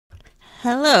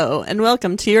Hello, and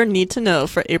welcome to your Need to Know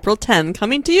for April 10,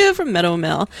 coming to you from Meadow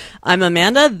Mill. I'm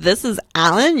Amanda. This is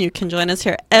Alan. You can join us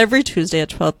here every Tuesday at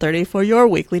 12:30 for your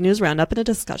weekly news roundup and a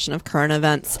discussion of current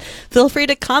events. Feel free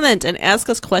to comment and ask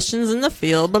us questions in the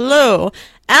field below.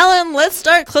 Alan, let's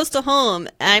start close to home.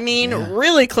 I mean,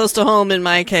 really close to home in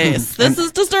my case. This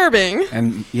is disturbing.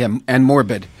 And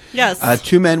morbid. Yes.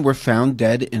 2 men were found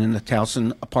dead in a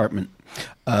Towson apartment.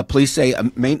 Police say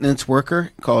a maintenance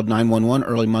worker called 911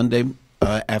 early Monday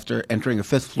after entering a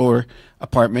 5th-floor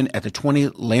apartment at the 20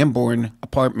 Lambourne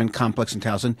apartment complex in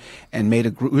Towson and made a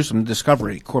gruesome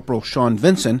discovery. Corporal Sean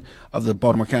Vinson of the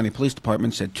Baltimore County Police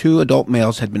Department said 2 adult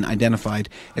males had been identified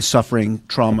as suffering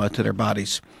trauma to their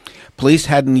bodies. Police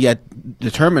hadn't yet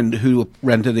determined who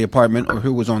rented the apartment or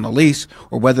who was on the lease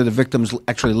or whether the victims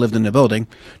actually lived in the building.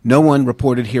 No one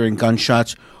reported hearing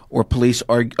gunshots or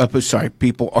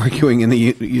people arguing in the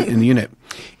unit.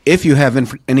 If you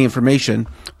have any information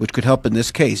which could help in this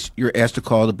case, you're asked to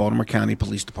call the Baltimore County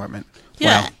Police Department.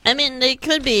 Yeah, Wow. I mean, they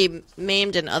could be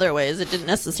maimed in other ways. It didn't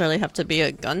necessarily have to be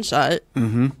a gunshot.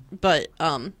 Mm-hmm. But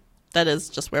that is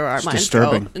just where our minds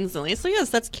go instantly. So yes,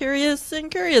 that's curious and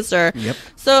curiouser. Yep.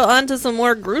 So on to some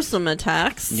more gruesome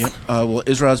attacks. Yep. Well,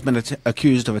 Israel has been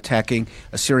accused of attacking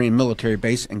a Syrian military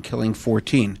base and killing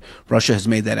 14. Russia has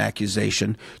made that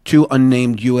accusation. 2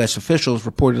 unnamed U.S. officials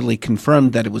reportedly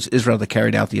confirmed that it was Israel that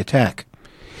carried out the attack.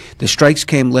 The strikes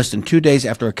came less than 2 days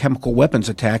after a chemical weapons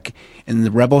attack in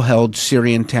the rebel-held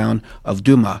Syrian town of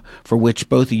Douma, for which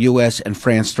both the U.S. and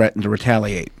France threatened to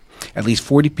retaliate. At least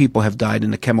 40 people have died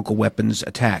in the chemical weapons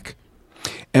attack.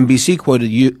 NBC quoted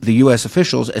the U.S.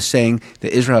 officials as saying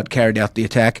that Israel had carried out the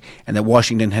attack and that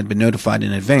Washington had been notified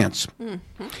in advance.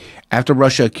 Mm-hmm. After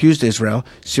Russia accused Israel,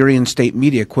 Syrian state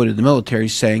media quoted the military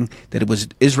saying that it was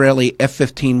Israeli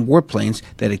F-15 warplanes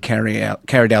that had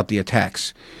carried out the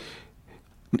attacks.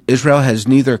 Israel has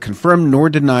neither confirmed nor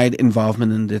denied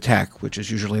involvement in the attack, which is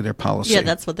usually their policy. Yeah,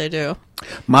 that's what they do.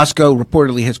 Moscow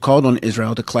reportedly has called on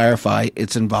Israel to clarify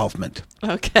its involvement.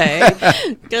 Okay.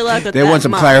 Good luck with that, They want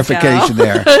some Moscow. Clarification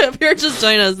there. If you're just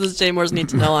joining us, this is Jay Moore's Need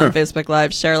to Know on Facebook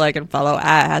Live. Share, like, and follow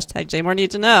at hashtag Jay Moore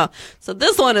Need to Know. So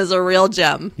this one is a real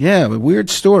gem. Yeah, a weird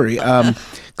story.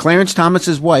 Clarence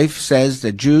Thomas's wife says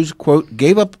that Jews, quote,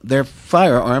 gave up their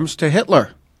firearms to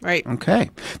Hitler. Right.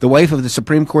 Okay. The wife of the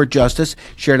Supreme Court Justice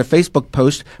shared a Facebook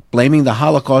post blaming the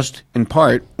Holocaust, in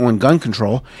part, on gun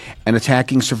control and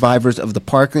attacking survivors of the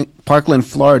Parkland,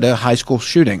 Florida high school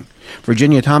shooting.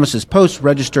 Virginia Thomas's post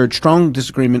registered strong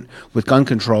disagreement with gun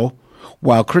control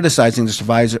while criticizing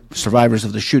the survivors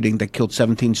of the shooting that killed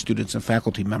 17 students and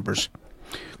faculty members.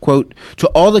 Quote, to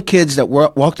all the kids that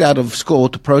walked out of school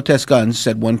to protest guns,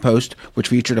 said one post, which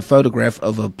featured a photograph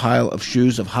of a pile of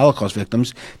shoes of Holocaust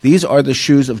victims, these are the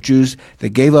shoes of Jews that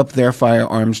gave up their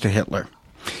firearms to Hitler.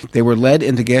 They were led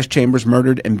into gas chambers,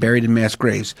 murdered, and buried in mass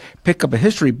graves. Pick up a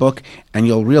history book, and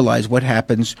you'll realize what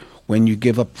happens when you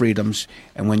give up freedoms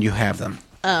and when you have them.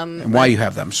 And why you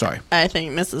have them, sorry. I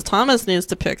think Mrs. Thomas needs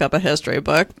to pick up a history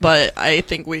book, but I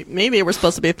think we're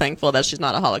supposed to be thankful that she's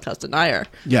not a Holocaust denier.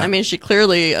 Yeah. I mean, she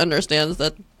clearly understands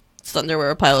that Sunday were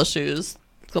a pile of shoes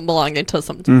belonging to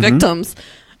some victims.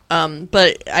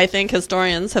 But I think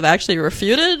historians have actually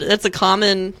refuted. There's a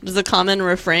common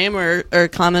refrain or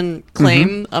common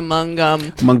claim among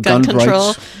gun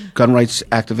control. Gun rights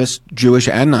activists, Jewish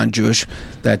and non-Jewish,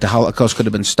 that the Holocaust could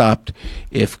have been stopped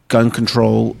if gun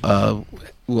control,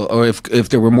 or if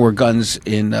there were more guns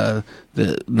in the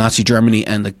Nazi Germany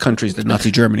and the countries that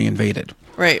Nazi Germany invaded.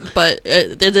 Right, but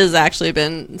it has actually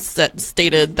been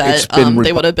stated that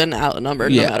they would have been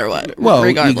outnumbered no matter what. Well,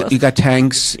 regardless. You got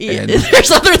tanks. And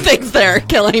there's other things there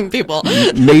killing people.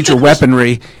 Major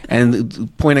weaponry,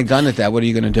 and point a gun at that. What are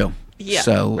you going to do? Yeah,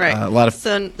 so right. A lot of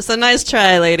so nice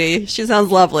try, lady. She sounds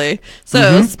lovely.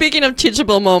 So speaking of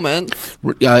teachable moments,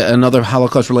 another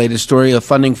Holocaust-related story of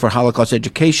funding for Holocaust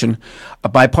education. A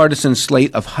bipartisan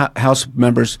slate of House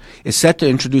members is set to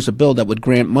introduce a bill that would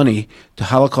grant money to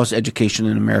Holocaust education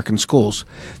in American schools.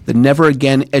 The Never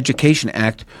Again Education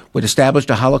Act would establish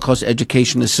the Holocaust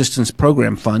Education Assistance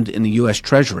Program Fund in the U.S.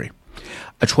 Treasury.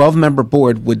 A 12-member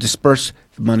board would disperse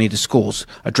the money to schools.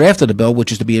 A draft of the bill,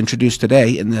 which is to be introduced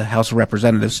today in the House of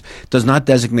Representatives, does not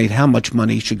designate how much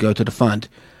money should go to the fund,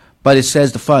 but it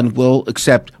says the fund will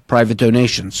accept private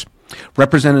donations.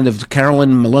 Representative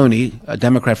Carolyn Maloney, a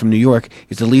Democrat from New York,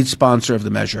 is the lead sponsor of the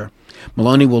measure.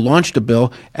 Maloney will launch the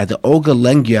bill at the Olga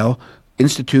Lengyel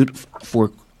Institute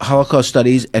for Holocaust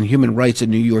Studies and Human Rights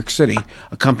in New York City,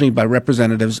 accompanied by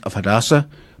representatives of Hadassah,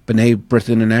 B'nai B'rith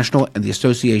International, and the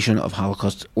Association of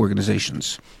Holocaust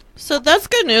Organizations. So that's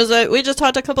good news. We just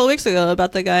talked a couple of weeks ago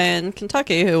about the guy in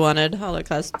Kentucky who wanted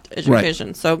Holocaust education.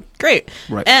 Right. So great.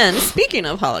 Right. And speaking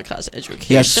of Holocaust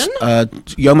education,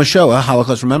 Yom HaShoah,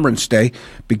 Holocaust Remembrance Day,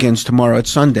 begins tomorrow at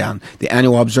sundown. The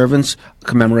annual observance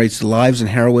commemorates the lives and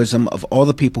heroism of all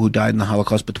the people who died in the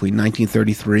Holocaust between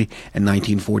 1933 and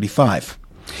 1945.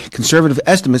 Conservative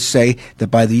estimates say that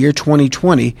by the year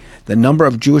 2020, the number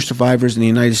of Jewish survivors in the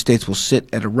United States will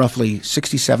sit at roughly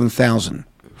 67,000.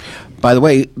 By the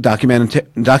way,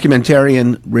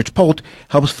 documentarian Rich Polt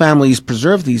helps families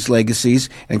preserve these legacies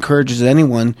and encourages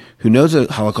anyone who knows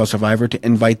a Holocaust survivor to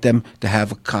invite them to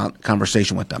have a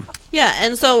conversation with them. Yeah,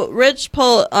 and so Rich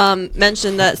Polt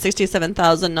mentioned that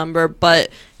 67,000 number, but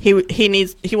he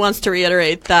wants to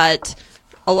reiterate that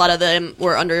a lot of them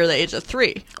were under the age of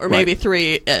 3 or maybe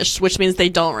 3-ish, which means they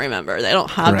don't remember. They don't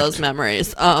have those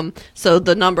memories. So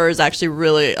the number is actually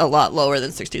really a lot lower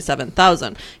than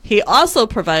 67,000. He also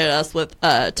provided us with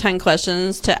 10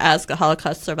 questions to ask a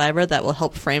Holocaust survivor that will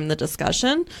help frame the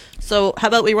discussion. So how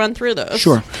about we run through those?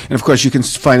 Sure. And, of course, you can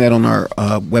find that on our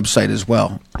website as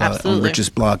well, on Rich's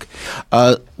blog.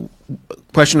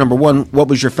 Question number 1, what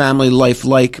was your family life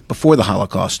like before the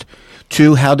Holocaust?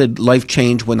 2, how did life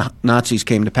change when the Nazis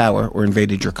came to power or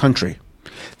invaded your country?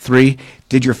 3,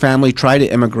 did your family try to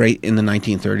immigrate in the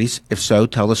 1930s? If so,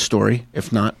 tell a story.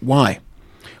 If not, why?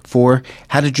 4,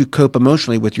 how did you cope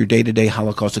emotionally with your day-to-day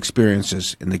Holocaust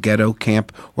experiences in the ghetto,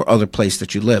 camp, or other place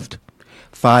that you lived?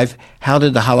 5, how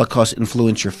did the Holocaust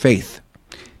influence your faith?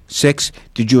 6,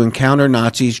 did you encounter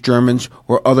Nazis, Germans,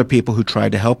 or other people who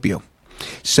tried to help you?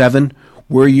 7,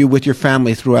 were you with your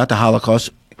family throughout the Holocaust,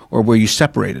 or were you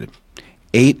separated?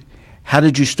 8, how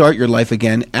did you start your life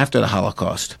again after the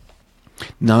Holocaust?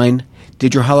 9,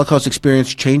 did your Holocaust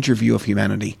experience change your view of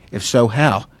humanity? If so,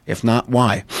 how? If not,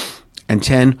 why? And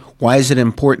 10, why is it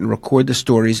important to record the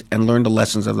stories and learn the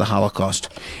lessons of the Holocaust?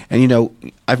 And, you know,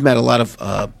 I've met a lot of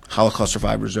Holocaust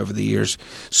survivors over the years.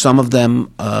 Some of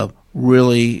them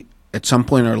really, at some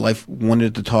point in their life,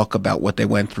 wanted to talk about what they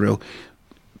went through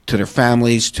to their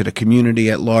families, to the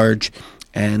community at large.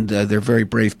 And they're very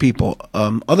brave people.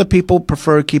 Other people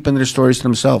prefer keeping their stories to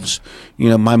themselves. You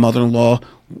know, my mother-in-law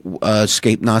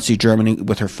escaped Nazi Germany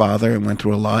with her father and went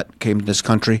through a lot, came to this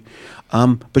country.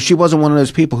 But she wasn't one of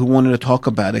those people who wanted to talk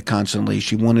about it constantly.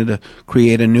 She wanted to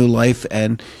create a new life,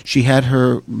 and she had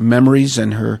her memories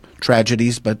and her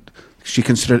tragedies, but she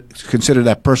considered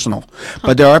that personal.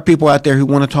 But there are people out there who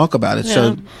want to talk about it. Yeah.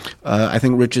 So I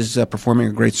think Rich is performing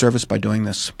a great service by doing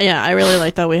this. Yeah, I really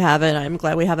like that we have it. I'm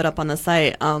glad we have it up on the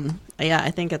site. Yeah, I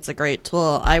think it's a great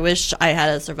tool. I wish I had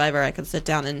a survivor I could sit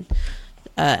down and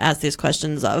ask these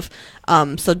questions of.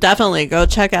 So definitely go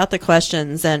check out the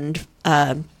questions and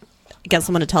get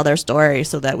someone to tell their story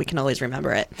so that we can always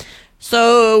remember it.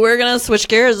 So we're going to switch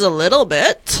gears a little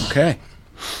bit. Okay.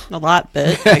 A lot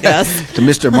bit, I guess. To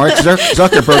Mr. Mark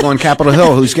Zuckerberg on Capitol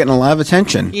Hill, who's getting a lot of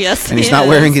attention. Yes, and he's not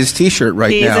wearing his T-shirt now.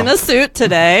 He's in a suit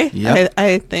today. Yep.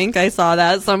 I think I saw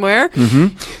that somewhere.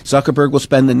 Mm-hmm. Zuckerberg will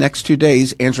spend the next 2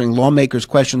 days answering lawmakers'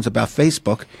 questions about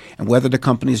Facebook and whether the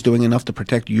company is doing enough to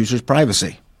protect users'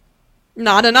 privacy.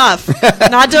 Not enough.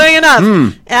 Not doing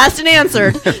enough. Asked and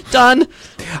answered. Done.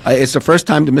 It's the first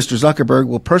time that Mr. Zuckerberg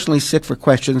will personally sit for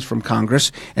questions from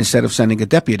Congress instead of sending a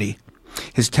deputy.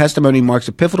 His testimony marks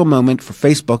a pivotal moment for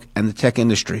Facebook and the tech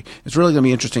industry. It's really going to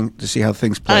be interesting to see how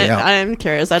things play out. I'm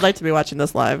curious. I'd like to be watching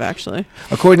this live, actually.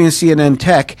 According to CNN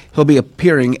Tech, he'll be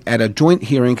appearing at a joint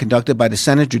hearing conducted by the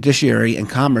Senate Judiciary and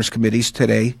Commerce Committees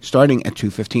today, starting at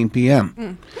 2:15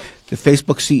 p.m. The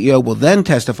Facebook CEO will then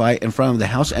testify in front of the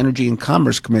House Energy and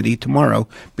Commerce Committee tomorrow,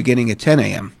 beginning at 10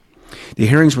 a.m. The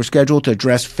hearings were scheduled to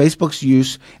address Facebook's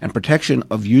use and protection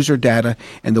of user data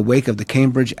in the wake of the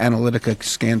Cambridge Analytica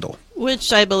scandal.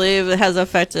 Which I believe has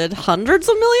affected hundreds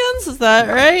of millions. Is that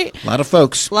right? A lot of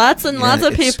folks. Lots and lots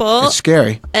of people. It's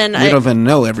scary. And we don't even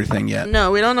know everything yet.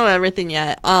 No, we don't know everything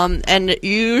yet. And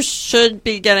you should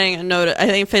be getting a notice. I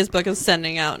think Facebook is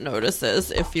sending out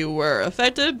notices if you were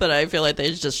affected, but I feel like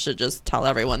they should just tell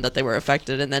everyone that they were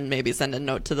affected and then maybe send a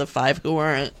note to the 5 who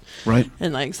weren't. Right.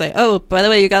 And like say, oh, by the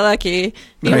way, you got lucky.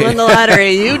 You won the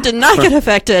lottery. You did not get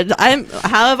affected.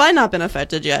 How have I not been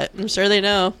affected yet? I'm sure they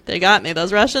know. They got me.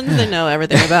 Those Russians, they know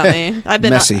everything about me. I've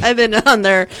been on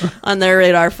their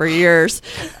radar for years.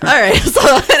 All right.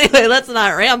 So anyway, let's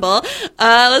not ramble.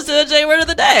 Let's do a J word of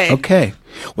the day. Okay.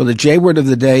 Well, the J word of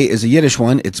the day is a Yiddish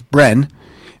one. It's Bren.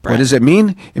 What does it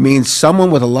mean? It means someone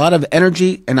with a lot of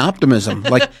energy and optimism,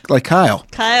 like Kyle.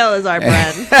 Kyle is our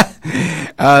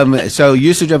Bren. So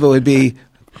usage of it would be,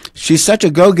 she's such a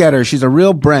go-getter. She's a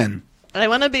real Bren. I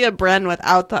want to be a Bren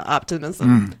without the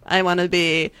optimism. I want to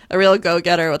be a real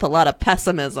go-getter with a lot of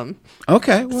pessimism.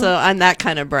 Okay. Well, so I'm that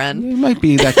kind of Bren. You might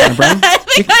be that kind of Bren. I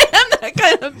think I am that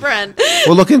kind of Bren.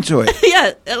 We'll look into it.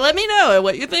 Yeah, let me know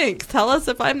what you think. Tell us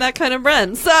if I'm that kind of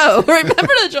Bren. So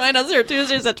remember to join us here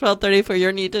Tuesdays at 12:30 for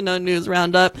your Need to Know News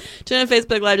Roundup. Tune in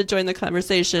Facebook Live to join the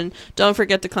conversation. Don't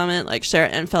forget to comment, like, share,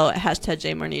 and follow at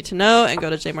 #JMoreNeedToKnow, and go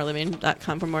to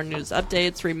jmoreliving.com for more news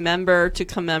updates. Remember to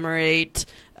commemorate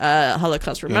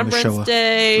Holocaust Remembrance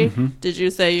Day. Did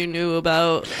you say you knew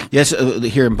about? Yes,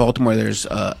 here in Baltimore, there's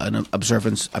an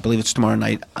observance. I believe it's tomorrow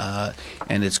night,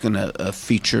 and it's going to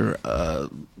feature.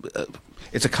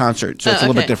 It's a concert, so it's a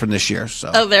little bit different this year.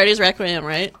 So. Oh, Verdi's Requiem,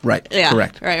 right? Right. Yeah.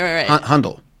 Correct. Right.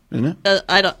 Handel, isn't it?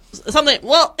 I don't something.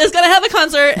 Well, it's going to have a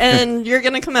concert, and you're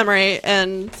going to commemorate,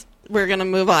 and we're going to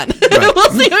move on. Right.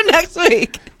 We'll see you next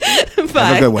week. Bye.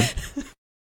 Have a good one.